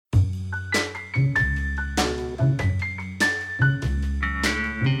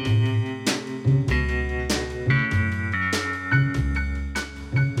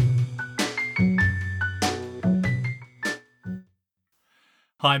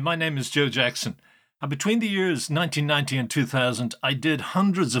Hi, my name is Joe Jackson. And between the years 1990 and 2000, I did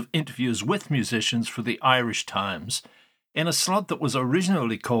hundreds of interviews with musicians for the Irish Times in a slot that was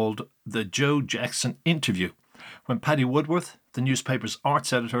originally called the Joe Jackson Interview. When Paddy Woodworth, the newspaper's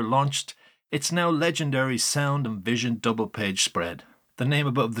arts editor, launched its now legendary Sound and Vision double-page spread. The name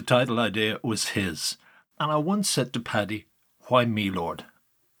above the title idea was his. And I once said to Paddy, "Why me, Lord?"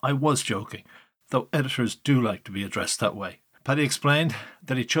 I was joking, though editors do like to be addressed that way. Paddy explained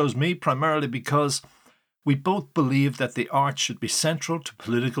that he chose me primarily because we both believed that the arts should be central to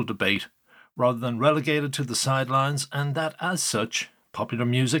political debate rather than relegated to the sidelines, and that as such, popular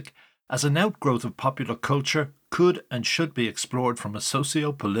music, as an outgrowth of popular culture, could and should be explored from a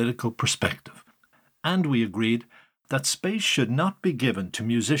socio-political perspective. And we agreed that space should not be given to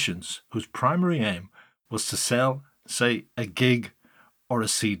musicians whose primary aim was to sell, say, a gig or a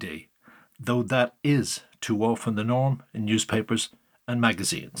CD, though that is too often the norm in newspapers and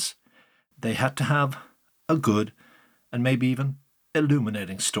magazines. They had to have a good and maybe even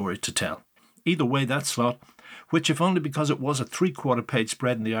illuminating story to tell. Either way, that slot, which if only because it was a 3/4 page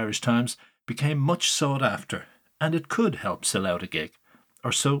spread in the Irish Times, became much sought after, and it could help sell out a gig,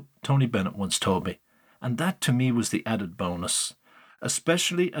 or so Tony Bennett once told me, and that to me was the added bonus,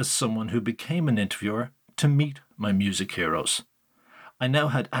 especially as someone who became an interviewer to meet my music heroes. I now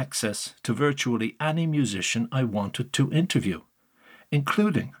had access to virtually any musician I wanted to interview,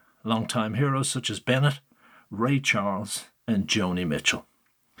 including longtime heroes such as Bennett, Ray Charles, and Joni Mitchell.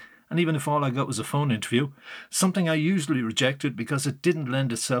 And even if all I got was a phone interview, something I usually rejected because it didn't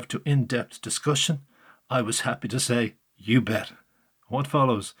lend itself to in-depth discussion, I was happy to say, "You bet." What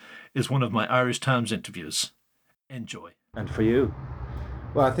follows is one of my Irish Times interviews. Enjoy. And for you?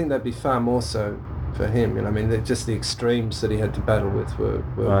 Well, I think that'd be far more so for him. I mean, just the extremes that he had to battle with were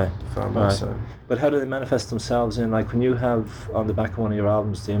Right. far more so. But how do they manifest themselves in, like, when you have on the back of one of your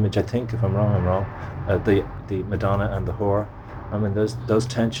albums the image, I think, if I'm wrong, the Madonna and the whore? I mean, those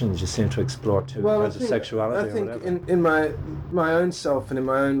tensions you seem to explore too, Well, kinds of sexuality. I think or whatever. in my own self and in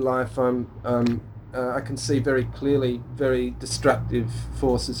my own life, I can see very clearly very destructive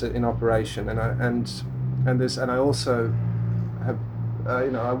forces in operation, and I also have.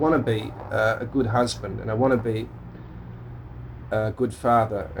 I want to be a good husband, and I want to be a good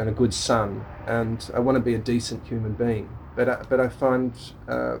father and a good son, and I want to be a decent human being. But I find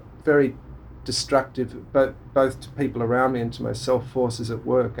very destructive, both to people around me and to myself, forces at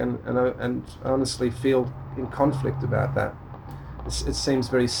work, and I honestly feel in conflict about that. It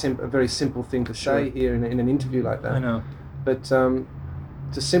seems a very simple thing to say here in an interview like that. I know, but to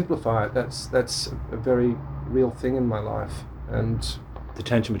simplify it, that's a very real thing in my life, and the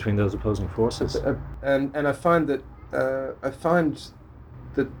tension between those opposing forces. And I find that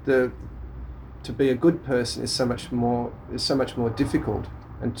to be a good person is so much more difficult,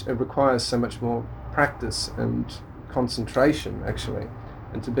 and it requires so much more practice and concentration, actually.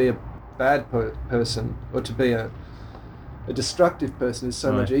 And to be a bad person, or to be a destructive person, is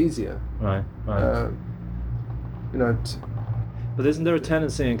so much easier. Right. But isn't there a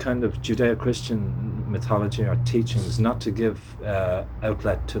tendency in kind of Judeo-Christian mythology or teachings not to give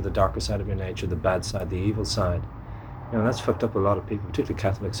outlet to the darker side of your nature, the bad side, the evil side? That's fucked up a lot of people, particularly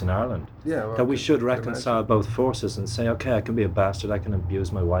Catholics in Ireland. Yeah, well, that we should reconcile both forces and say, okay, I can be a bastard, I can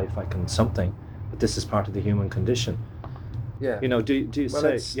abuse my wife, I can something, but this is part of the human condition. Yeah. Do you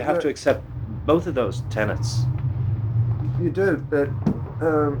say you have to accept both of those tenets? You do, but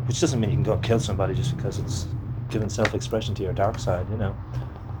which doesn't mean you can go kill somebody just because it's giving self-expression to your dark side,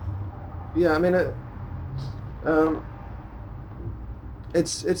 Yeah, I mean,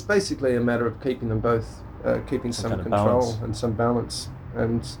 it's basically a matter of keeping them both, keeping some control and some balance,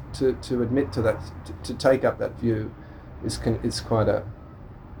 and to admit to that, to take up that view, is quite a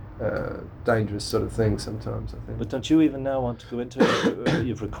dangerous sort of thing sometimes, I think. But don't you even now want to go into it?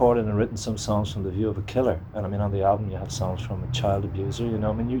 You've recorded and written some songs from the view of a killer, and I mean on the album you have songs from a child abuser.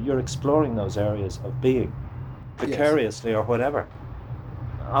 I mean you're exploring those areas of being vicariously, yes, or whatever.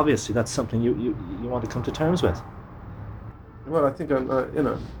 Obviously that's something you want to come to terms with. Well, I think I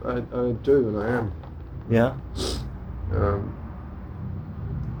do, and I am. Yeah.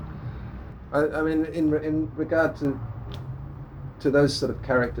 I mean, in regard to those sort of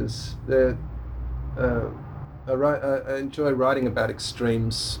characters, I enjoy writing about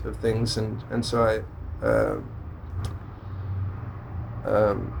extremes of things, and so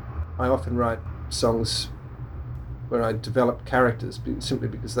I often write songs where I develop characters simply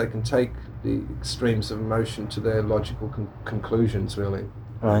because they can take the extremes of emotion to their logical conclusions, really.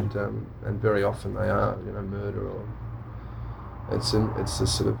 Right. And very often they are, murder, or it's a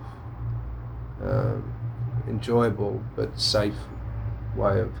sort of enjoyable but safe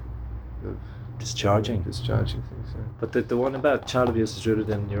way of Discharging things. Yeah. But the one about child abuse is rooted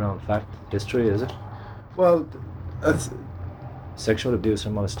in your own history, is it? Well, Sexual abuse or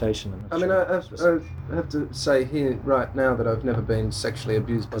molestation? I mean, I have to say here right now that I've never been sexually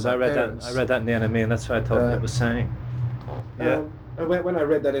abused by my parents. I read that in the NME, and that's what I thought it was saying. Yeah. When I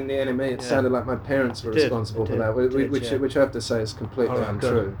read that in the NME, it sounded like my parents were responsible for that, which I have to say is completely untrue.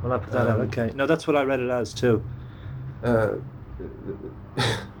 Good. Well, I put that out. Okay. No, that's what I read it as too.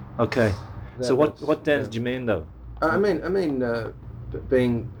 Okay. So what then did you mean though? I mean,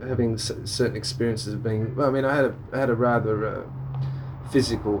 having certain experiences of being. Well, I mean, I had a rather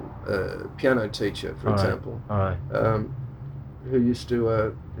physical piano teacher, for example. All right. Who used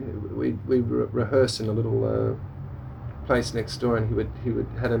to we rehearse in a little place next door, and he would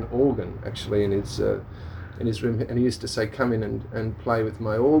had an organ actually in his room, and he used to say, "Come in and play with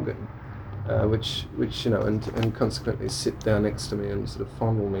my organ." Which and consequently sit down next to me and sort of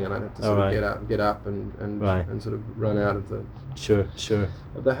fondle me, and I'd have to sort of get up and sort of run out of the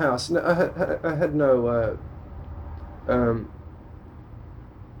of the house. No, I had no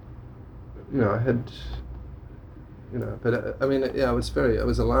I had but I mean I was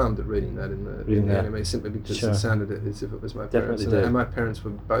alarmed at reading that in the anime, simply because it sounded as if it was my parents, and my parents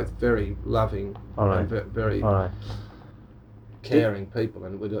were both very loving and very caring people,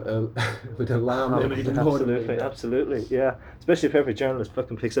 and would alarm them even more. Absolutely, yeah. Especially if every journalist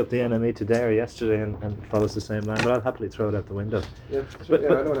fucking picks up the NME today or yesterday and follows the same line. But I'll happily throw it out the window. Yeah, but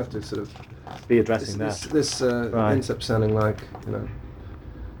I don't have to sort of be addressing that. This ends up sounding like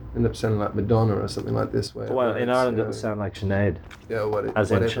Madonna or something like this. Well, in Ireland it'll sound like Sinead. Yeah, whatever.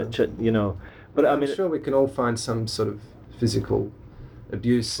 But I'm sure we can all find some sort of physical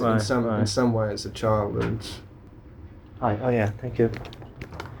abuse in some way as a child. And oh yeah, thank you.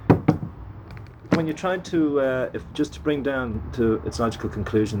 When you're trying to, just to bring down to its logical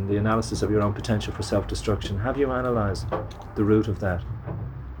conclusion, the analysis of your own potential for self-destruction, have you analysed the root of that?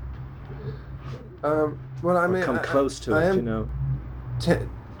 Well, I mean, come close to it,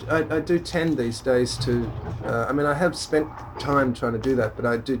 I do tend these days to. I mean, I have spent time trying to do that, but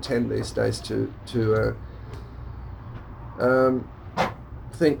I do tend these days to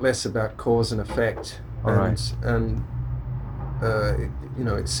think less about cause and effect, and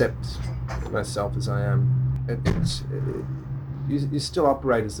accept myself as I am. You still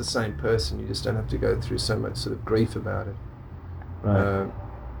operate as the same person. You just don't have to go through so much sort of grief about it. Right.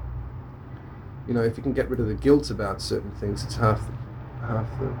 If you can get rid of the guilt about certain things, it's half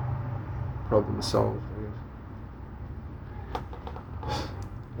the problem solved.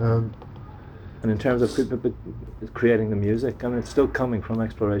 And in terms of creating the music, I mean, it's still coming from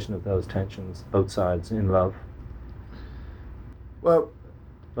exploration of those tensions, both sides in love. Well,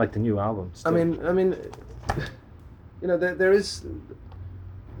 like the new album. Still. I mean, there is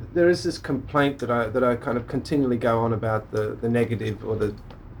this complaint that I kind of continually go on about the negative or the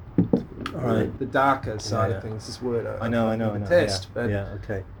darker side of things. This word I know. Detest, but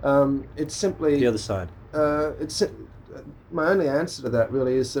okay. It's simply the other side. It's my only answer to that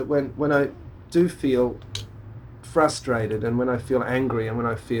really is that when I do feel frustrated, and when I feel angry, and when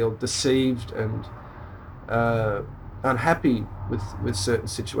I feel deceived and unhappy with certain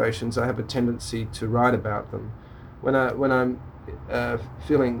situations, I have a tendency to write about them. When I'm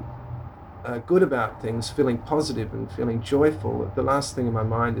feeling good about things, feeling positive and feeling joyful, the last thing in my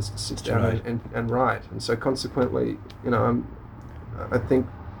mind is to sit down and write. And so consequently, I think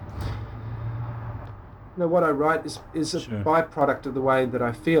what I write is a byproduct of the way that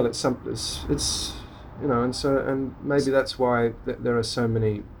I feel. It's and maybe that's why there are so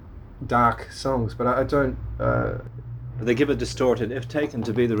many dark songs, but I don't. They give a distorted, if taken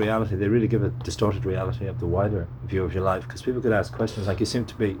to be the reality, they really give a distorted reality of the wider view of your life. Because people could ask questions like, you seem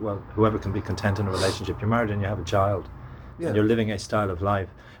to be, whoever can be content in a relationship, you're married and you have a child, and you're living a style of life.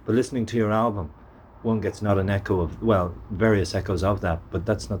 But listening to your album, one gets not an echo of, various echoes of that, but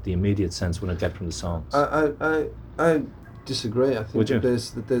that's not the immediate sense one would get from the songs. I disagree. I think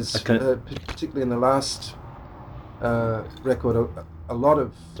that there's particularly in the last record, a lot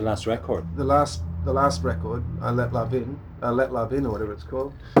of... The last record? The last record, I Let Love In, or whatever it's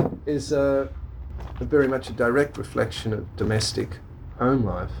called, is very much a direct reflection of domestic home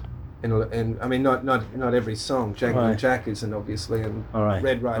life. And I mean, not every song. Jack isn't, obviously, and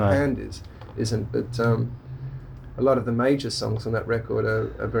Red Right Hand isn't. But a lot of the major songs on that record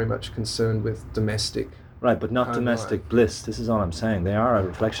are very much concerned with domestic Right, but not home domestic life. bliss. This is all I'm saying. They are a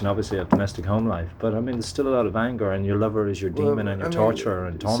reflection, obviously, of domestic home life. But I mean, there's still a lot of anger, and your lover is your demon, and your torturer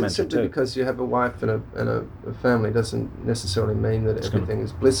and tormentor simply too. because you have a wife and a family doesn't necessarily mean that everything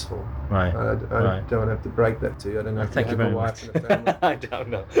is blissful. Right. I don't have to break that to you. I don't know if Thank you you have very a wife much. and a family. I don't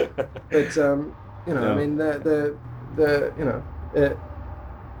know. But you know, No. I mean, the you know,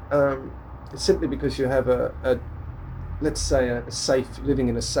 simply because you have a let's say a safe living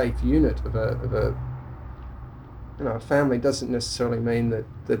in a safe unit of a you know, a family doesn't necessarily mean that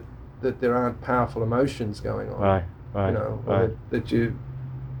there aren't powerful emotions going on. Right. You know, or that you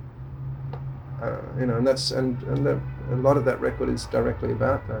you know, and a lot of that record is directly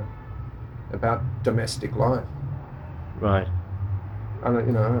about that, about domestic life. Right. And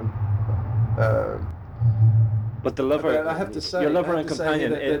you know. But the lover, But I have to say, your lover and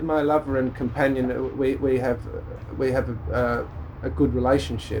companion, that my lover and companion, we have a good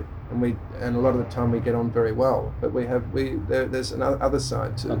relationship, and a lot of the time we get on very well. But there's another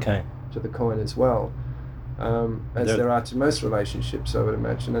side to the coin as well, as there are to most relationships, I would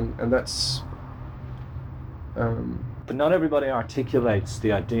imagine, and that's. But not everybody articulates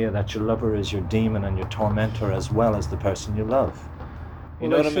the idea that your lover is your demon and your tormentor as well as the person you love. You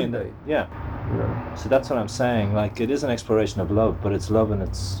know what I mean? Yeah. You know. So that's what I'm saying. Like, it is an exploration of love, but it's love in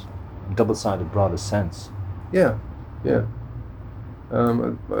its double-sided, broadest sense. Yeah, yeah.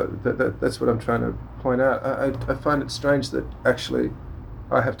 That's what I'm trying to point out. I find it strange that actually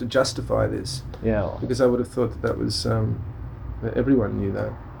I have to justify this. Yeah. Because I would have thought that was that everyone knew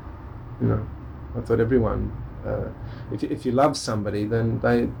that. You know, I thought everyone. If you love somebody, then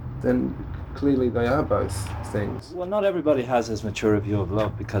clearly they are both things. Well, not everybody has as mature a view of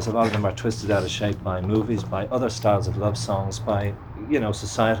love, because a lot of them are twisted out of shape by movies, by other styles of love songs, by, you know,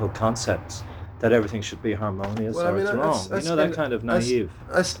 societal concepts that everything should be harmonious or it's wrong. That kind of naive.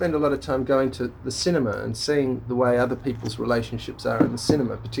 I spend a lot of time going to the cinema and seeing the way other people's relationships are in the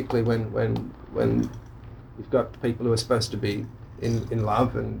cinema, particularly when you've got people who are supposed to be in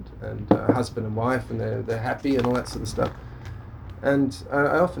love and husband and wife, and they're happy and all that sort of stuff. And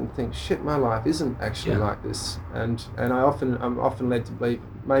I often think, shit, my life isn't actually like this. And I'm often led to believe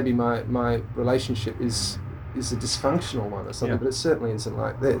maybe my relationship is a dysfunctional one or something, but it certainly isn't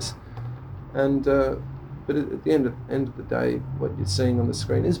like this. And but at the end of the day, what you're seeing on the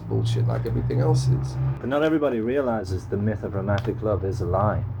screen is bullshit, like everything else is. But not everybody realizes the myth of romantic love is a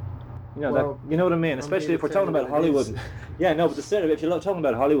lie. You know, you know what I mean? Especially if we're talking about Hollywood. Yeah, no, but if you're talking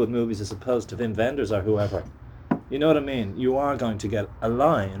about Hollywood movies as opposed to Wim Wenders or whoever, you know what I mean? You are going to get a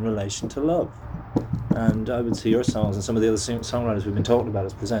lie in relation to love. And I would see your songs and some of the other songwriters we've been talking about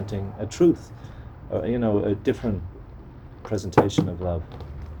as presenting a truth, you know, a different presentation of love.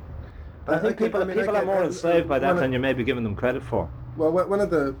 But I think people are more enslaved by that than you may be giving them credit for. Well, one of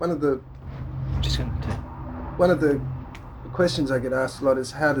the questions I get asked a lot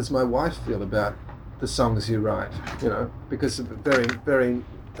is, how does my wife feel about the songs you write? You know, because a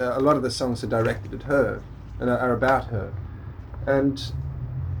lot of the songs are directed at her and are about her. And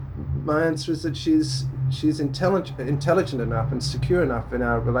my answer is that she's intelligent enough and secure enough in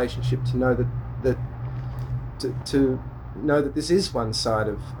our relationship to know to know that this is one side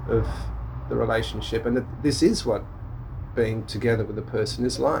of the relationship, and that this is what being together with a person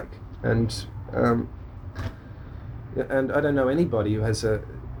is like. And I don't know anybody who has a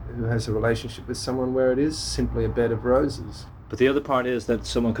relationship with someone where it is simply a bed of roses. But the other part is that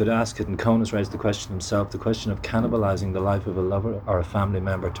someone could ask it, and Cohn has raised the question himself, the question of cannibalizing the life of a lover or a family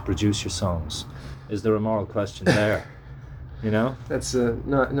member to produce your songs. Is there a moral question there? You know? That's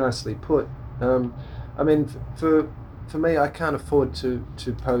nicely put. I mean, for me, I can't afford to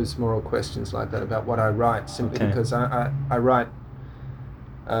pose moral questions like that about what I write, simply because I write.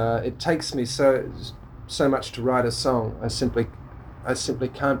 It takes me so much to write a song. I simply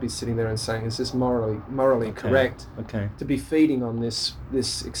can't be sitting there and saying, is this morally correct to be feeding on this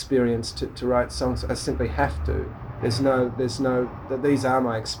experience to write songs? I simply have to. There's no these are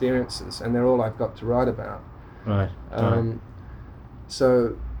my experiences, and they're all I've got to write about. Right.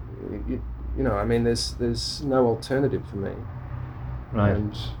 So you know, I mean, there's no alternative for me. Right.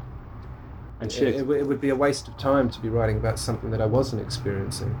 And it would be a waste of time to be writing about something that I wasn't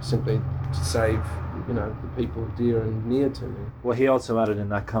experiencing, simply to save, you know, the people dear and near to me. Well, he also added in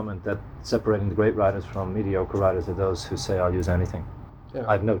that comment that separating the great writers from mediocre writers are those who say, I'll use anything. Yeah.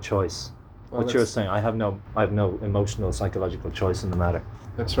 I have no choice. Well, what you're saying, I have no emotional, psychological choice in the matter.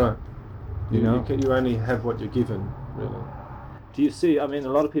 That's right. You know? You only have what you're given, really. Do you see, I mean, a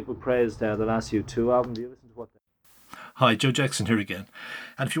lot of people praised the last U2 album. Do you listen to what Hi, Joe Jackson here again.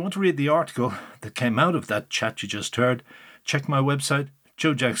 And if you want to read the article that came out of that chat you just heard, check my website,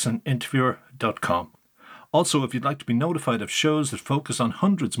 joejacksoninterviewer.com. Also, if you'd like to be notified of shows that focus on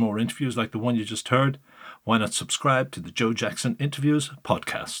hundreds more interviews like the one you just heard, why not subscribe to the Joe Jackson Interviews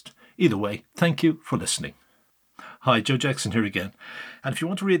podcast? Either way, thank you for listening. Hi, Joe Jackson here again. And if you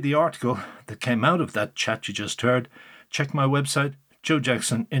want to read the article that came out of that chat you just heard, check my website,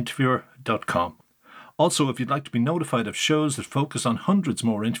 joejacksoninterviewer.com. Also, if you'd like to be notified of shows that focus on hundreds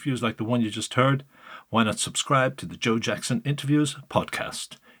more interviews like the one you just heard, why not subscribe to the Joe Jackson Interviews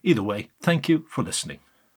podcast? Either way, thank you for listening.